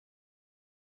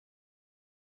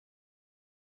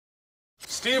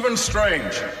Stephen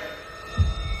Strange.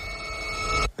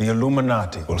 The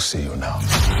Illuminati will see you now.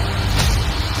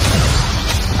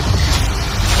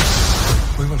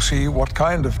 We will see what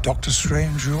kind of Doctor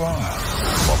Strange you are.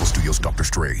 Marvel Studios' Doctor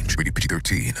Strange, rated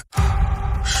PG-13.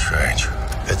 Strange.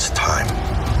 It's time.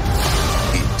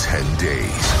 In 10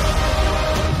 days,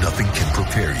 nothing can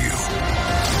prepare you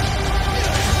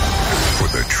for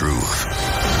the truth.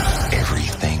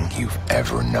 Everything you've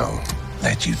ever known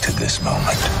led you to this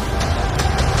moment.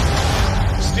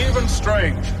 Stephen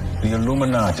Strange. The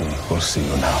Illuminati will see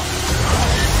you now.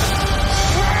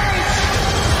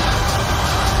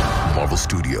 Marvel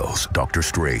Studios, Doctor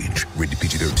Strange, rated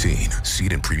PG-13. See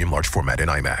it in premium large format in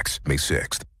IMAX, May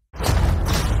 6th.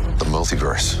 The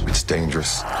multiverse, it's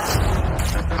dangerous.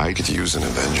 I could use an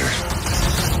Avenger.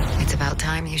 It's about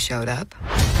time you showed up.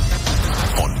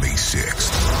 On May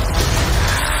 6th,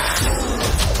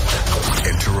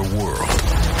 enter a world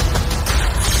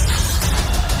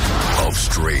of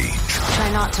strange.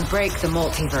 Try not to break the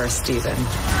multiverse, Stephen.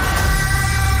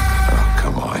 Oh,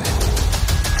 come on.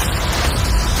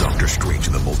 Doctor Strange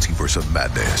in the Multiverse of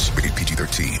Madness, rated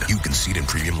PG-13. You can see it in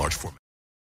premium large format.